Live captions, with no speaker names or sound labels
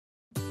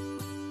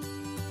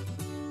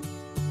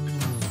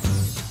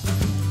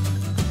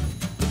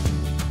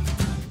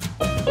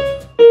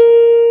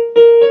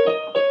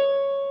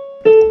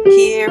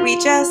we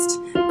just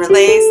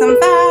relay some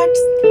facts,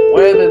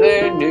 whether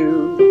they're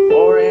new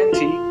or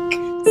antique.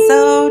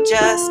 So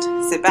just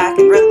sit back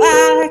and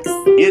relax.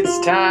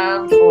 It's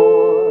time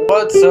for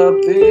What's Up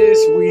This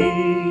Week.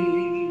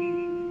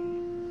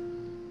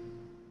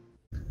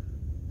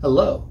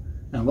 Hello,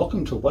 and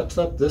welcome to What's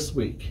Up This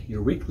Week,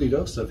 your weekly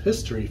dose of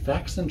history,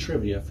 facts, and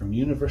trivia from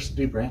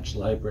University Branch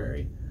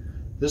Library.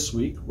 This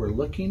week, we're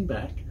looking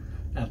back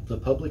at the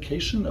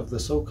publication of the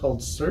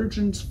so-called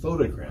surgeon's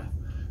photograph,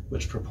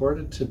 which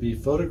purported to be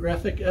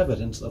photographic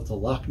evidence of the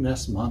Loch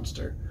Ness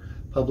Monster,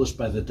 published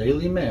by the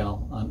Daily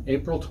Mail on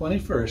April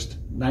 21st,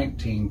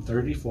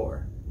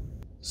 1934.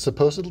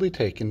 Supposedly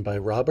taken by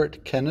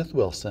Robert Kenneth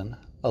Wilson,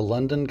 a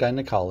London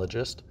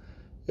gynecologist,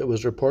 it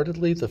was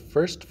reportedly the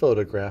first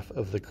photograph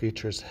of the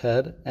creature's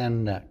head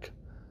and neck.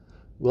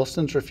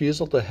 Wilson's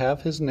refusal to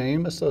have his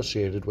name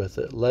associated with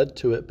it led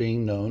to it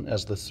being known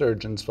as the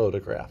surgeon's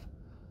photograph.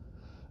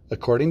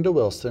 According to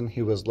Wilson,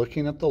 he was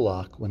looking at the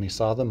loch when he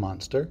saw the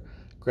monster,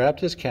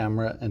 grabbed his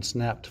camera, and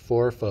snapped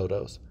 4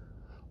 photos.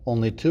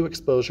 Only 2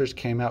 exposures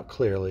came out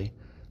clearly.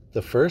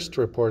 The first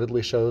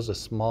reportedly shows a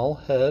small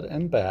head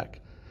and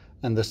back,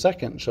 and the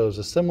second shows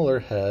a similar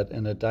head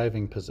in a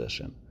diving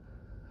position.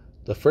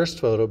 The first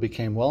photo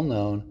became well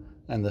known,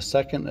 and the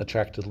second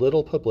attracted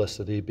little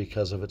publicity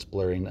because of its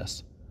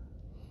blurriness.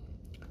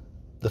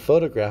 The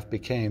photograph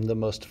became the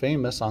most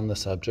famous on the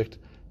subject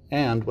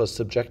and was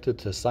subjected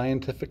to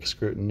scientific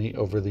scrutiny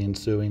over the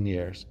ensuing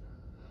years.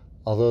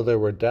 Although there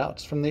were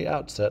doubts from the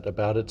outset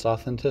about its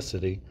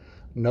authenticity,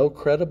 no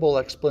credible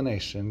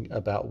explanation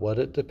about what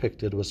it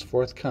depicted was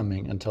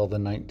forthcoming until the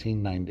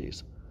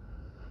 1990s.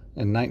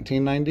 In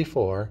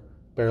 1994,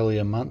 barely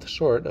a month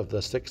short of the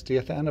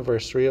 60th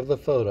anniversary of the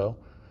photo,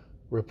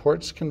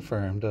 reports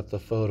confirmed that the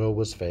photo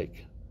was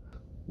fake.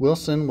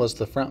 Wilson was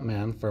the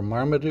frontman for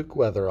Marmaduke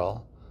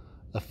Wetherall,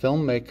 a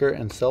filmmaker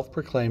and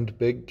self-proclaimed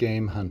big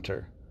game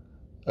hunter.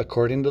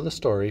 According to the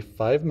story,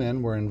 5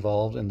 men were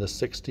involved in the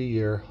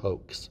 60-year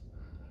hoax.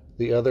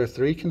 The other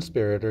 3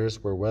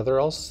 conspirators were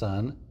Wetherall's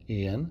son,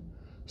 Ian,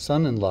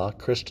 son-in-law,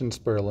 Christian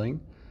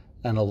Sperling,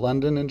 and a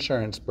London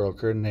insurance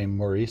broker named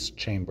Maurice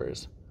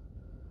Chambers.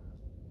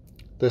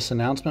 This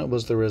announcement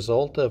was the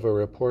result of a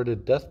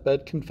reported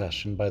deathbed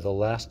confession by the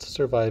last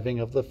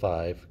surviving of the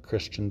 5,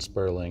 Christian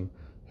Sperling,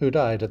 who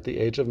died at the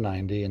age of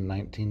 90 in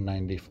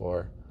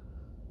 1994.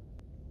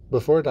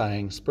 Before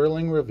dying,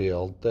 Sperling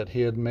revealed that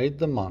he had made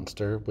the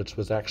monster, which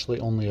was actually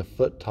only a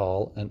foot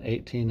tall and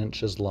 18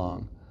 inches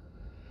long.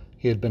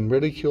 He had been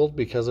ridiculed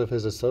because of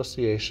his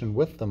association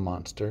with the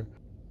monster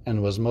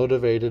and was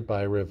motivated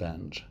by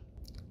revenge.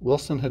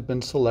 Wilson had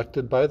been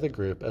selected by the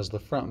group as the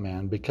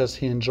frontman because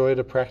he enjoyed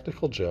a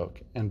practical joke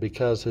and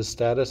because his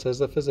status as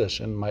a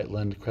physician might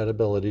lend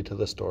credibility to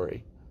the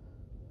story.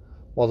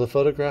 While the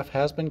photograph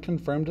has been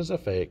confirmed as a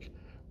fake,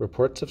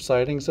 reports of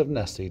sightings of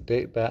Nessie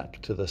date back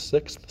to the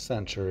 6th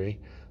century,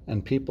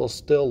 and people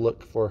still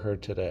look for her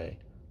today.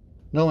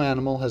 No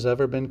animal has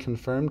ever been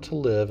confirmed to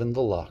live in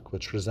the loch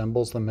which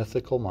resembles the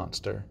mythical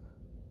monster.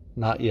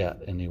 Not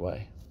yet,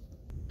 anyway.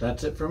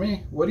 That's it for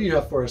me. What do you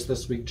have for us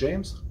this week,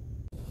 James?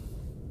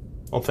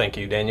 Well, thank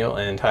you, Daniel,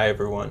 and hi,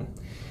 everyone.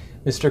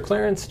 Mr.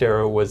 Clarence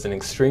Darrow was an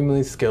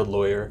extremely skilled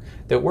lawyer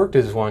that worked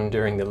as one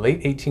during the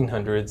late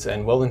 1800s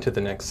and well into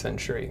the next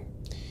century.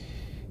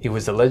 He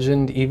was a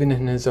legend even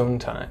in his own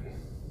time.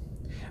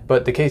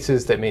 But the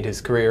cases that made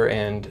his career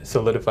and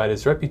solidified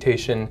his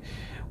reputation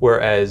were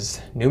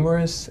as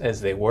numerous as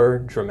they were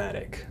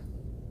dramatic.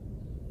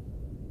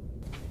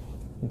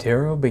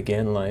 Darrow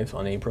began life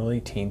on April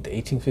 18,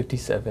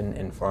 1857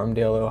 in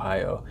Farmdale,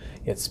 Ohio,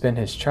 yet spent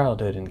his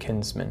childhood in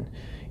Kinsman.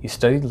 He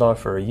studied law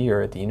for a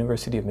year at the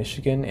University of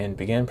Michigan and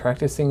began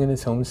practicing in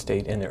his home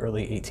state in the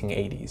early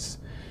 1880s.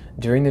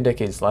 During the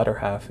decade's latter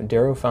half,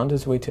 Darrow found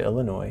his way to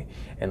Illinois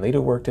and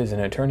later worked as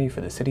an attorney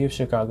for the city of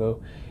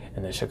Chicago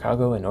and the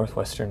Chicago and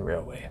Northwestern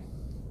Railway.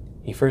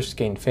 He first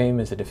gained fame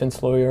as a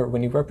defense lawyer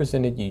when he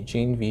represented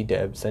Eugene V.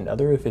 Debs and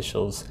other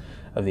officials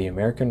of the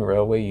American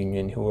Railway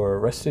Union who were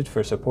arrested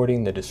for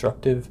supporting the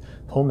disruptive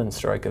Pullman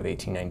strike of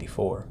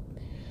 1894.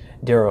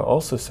 Darrow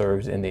also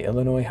served in the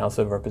Illinois House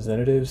of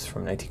Representatives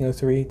from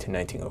 1903 to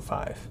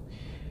 1905.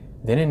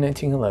 Then in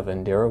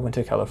 1911, Darrow went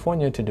to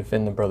California to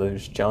defend the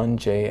brothers John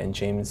J. and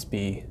James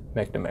B.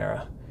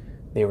 McNamara.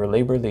 They were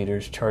labor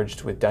leaders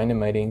charged with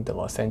dynamiting the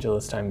Los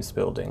Angeles Times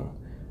building.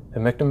 The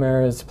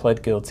McNamaras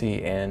pled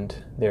guilty and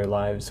their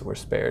lives were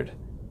spared.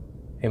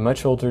 A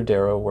much older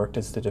Darrow worked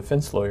as the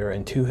defense lawyer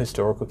in 2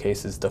 historical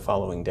cases the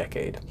following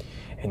decade.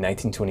 In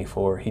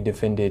 1924, he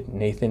defended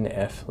Nathan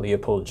F.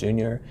 Leopold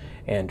Jr.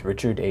 and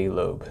Richard A.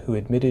 Loeb, who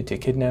admitted to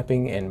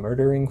kidnapping and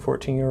murdering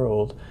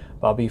 14-year-old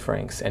Bobby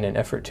Franks in an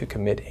effort to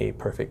commit a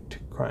perfect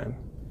crime.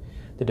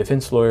 The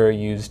defense lawyer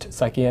used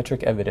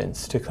psychiatric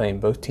evidence to claim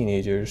both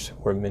teenagers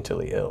were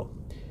mentally ill.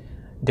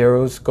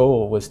 Darrow's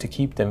goal was to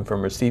keep them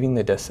from receiving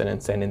the death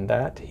sentence, and in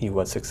that, he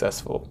was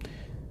successful,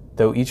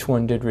 though each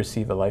one did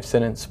receive a life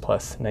sentence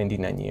plus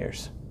 99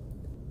 years.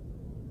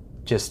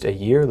 Just a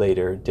year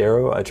later,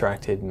 Darrow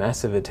attracted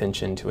massive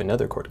attention to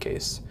another court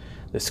case,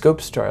 The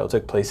Scopes trial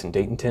took place in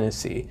Dayton,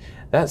 Tennessee.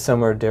 That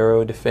summer,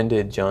 Darrow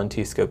defended John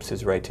T.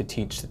 Scopes' right to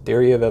teach the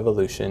theory of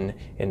evolution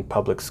in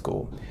public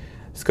school.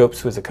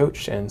 Scopes was a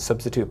coach and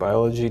substitute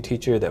biology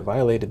teacher that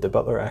violated the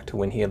Butler Act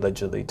when he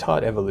allegedly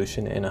taught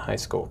evolution in a high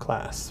school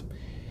class.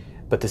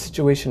 But the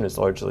situation was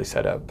largely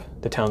set up.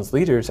 The town's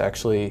leaders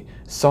actually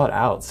sought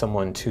out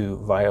someone to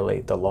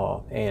violate the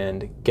law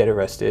and get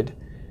arrested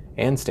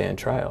and stand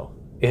trial.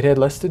 It had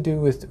less to do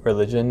with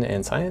religion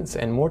and science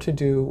and more to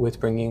do with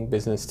bringing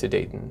business to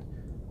Dayton.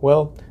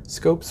 Well,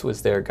 Scopes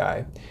was their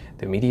guy.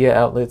 The media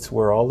outlets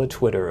were all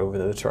a-Twitter over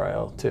the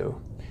trial,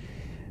 too.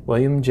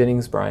 William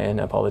Jennings Bryan,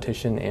 a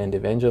politician and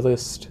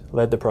evangelist,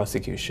 led the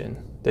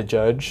prosecution. The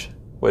judge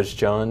was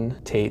John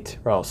Tate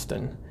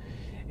Ralston.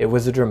 It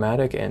was a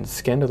dramatic and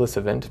scandalous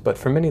event, but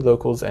for many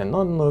locals and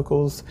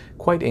non-locals,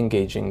 quite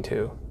engaging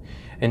too.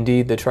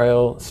 Indeed, the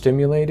trial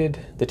stimulated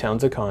the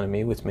town's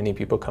economy, with many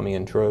people coming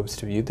in droves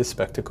to view the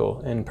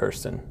spectacle in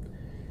person.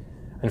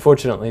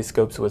 Unfortunately,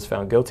 Scopes was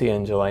found guilty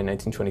in July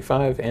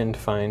 1925 and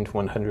fined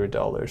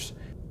 $100,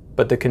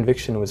 but the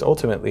conviction was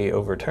ultimately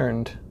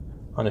overturned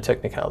on a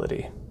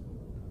technicality.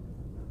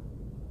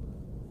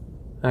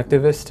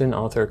 Activist and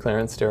author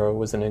Clarence Darrow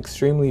was an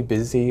extremely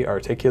busy,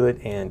 articulate,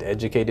 and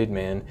educated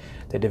man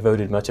that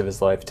devoted much of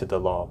his life to the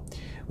law,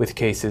 with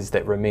cases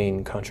that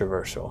remain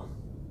controversial.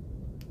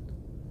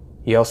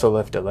 He also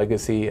left a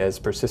legacy as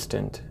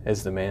persistent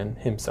as the man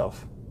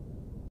himself.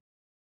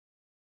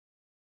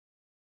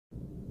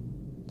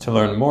 To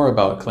learn more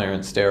about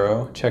Clarence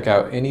Darrow, check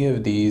out any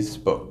of these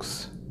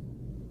books.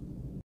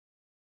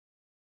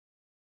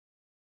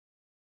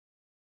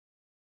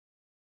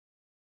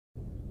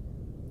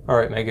 All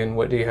right, Megan,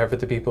 what do you have for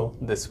the people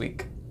this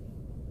week?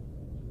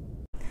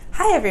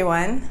 Hi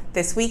everyone!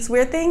 This week's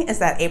weird thing is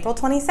that April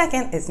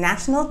 22nd is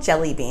National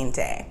Jelly Bean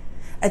Day,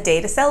 a day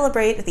to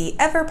celebrate the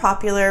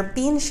ever-popular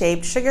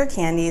bean-shaped sugar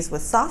candies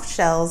with soft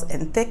shells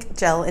and thick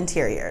gel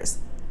interiors.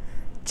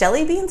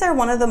 Jelly beans are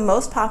one of the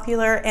most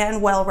popular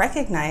and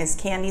well-recognized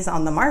candies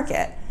on the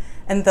market,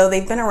 and though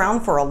they've been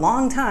around for a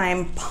long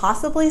time,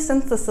 possibly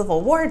since the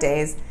Civil War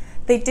days,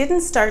 they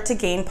didn't start to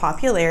gain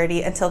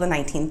popularity until the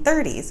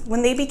 1930s,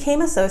 when they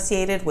became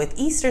associated with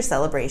Easter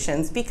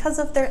celebrations because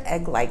of their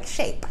egg-like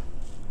shape.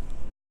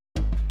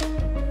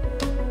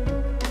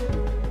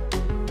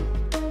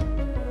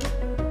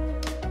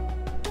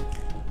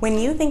 When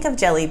you think of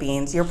jelly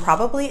beans, you're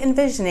probably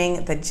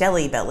envisioning the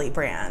Jelly Belly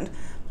brand,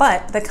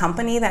 but the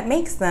company that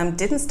makes them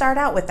didn't start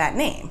out with that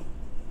name.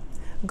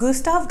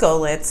 Gustav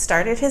Golitz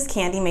started his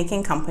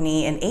candy-making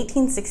company in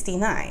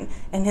 1869,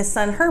 and his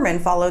son Herman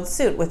followed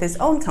suit with his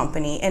own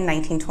company in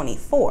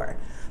 1924.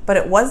 But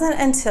it wasn't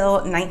until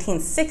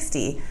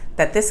 1960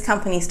 that this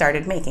company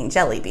started making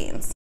jelly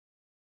beans.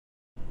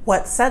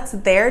 What sets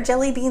their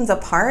jelly beans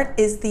apart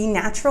is the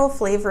natural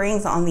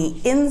flavorings on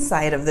the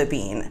inside of the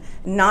bean,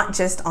 not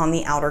just on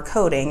the outer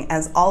coating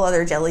as all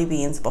other jelly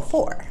beans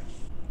before.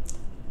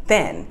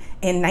 Then,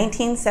 in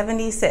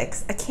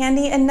 1976, a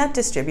candy and nut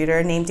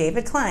distributor named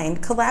David Klein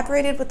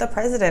collaborated with the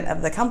president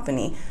of the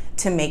company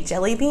to make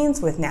jelly beans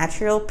with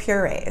natural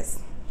purees.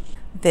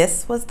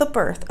 This was the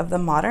birth of the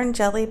modern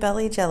Jelly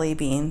Belly jelly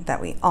bean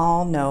that we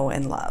all know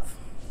and love.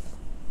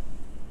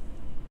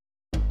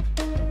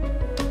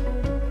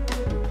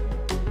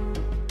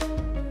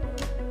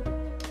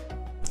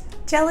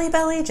 Jelly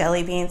Belly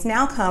jelly beans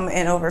now come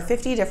in over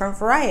 50 different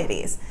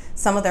varieties.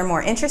 Some of their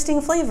more interesting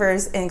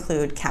flavors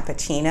include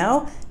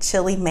cappuccino,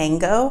 chili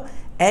mango,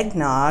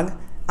 eggnog,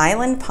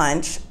 island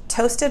punch,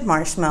 toasted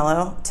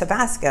marshmallow,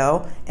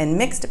 Tabasco, and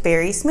mixed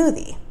berry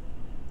smoothie.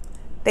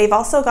 They've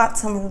also got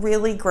some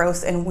really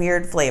gross and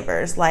weird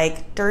flavors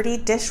like dirty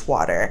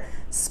dishwater,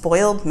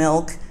 spoiled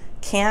milk,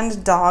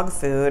 canned dog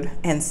food,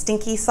 and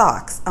stinky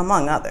socks,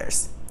 among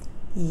others.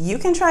 You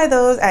can try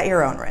those at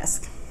your own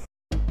risk.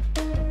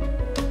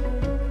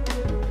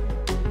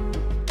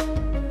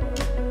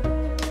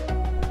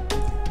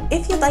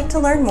 If you'd like to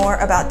learn more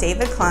about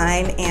David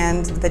Klein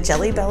and the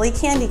Jelly Belly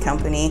Candy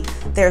Company,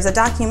 there's a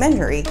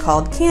documentary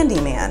called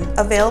Candyman,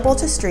 available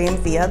to stream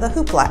via the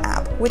Hoopla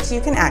app, which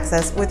you can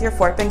access with your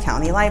Fort Bend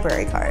County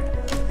library card.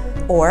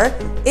 Or,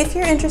 if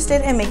you're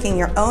interested in making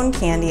your own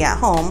candy at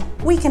home,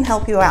 we can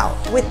help you out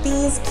with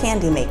these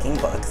candy making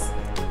books.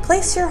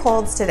 Place your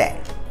holds today.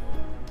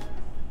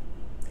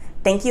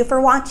 Thank you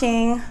for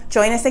watching.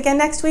 Join us again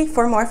next week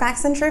for more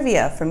facts and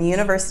trivia from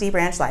University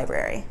Branch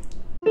Library.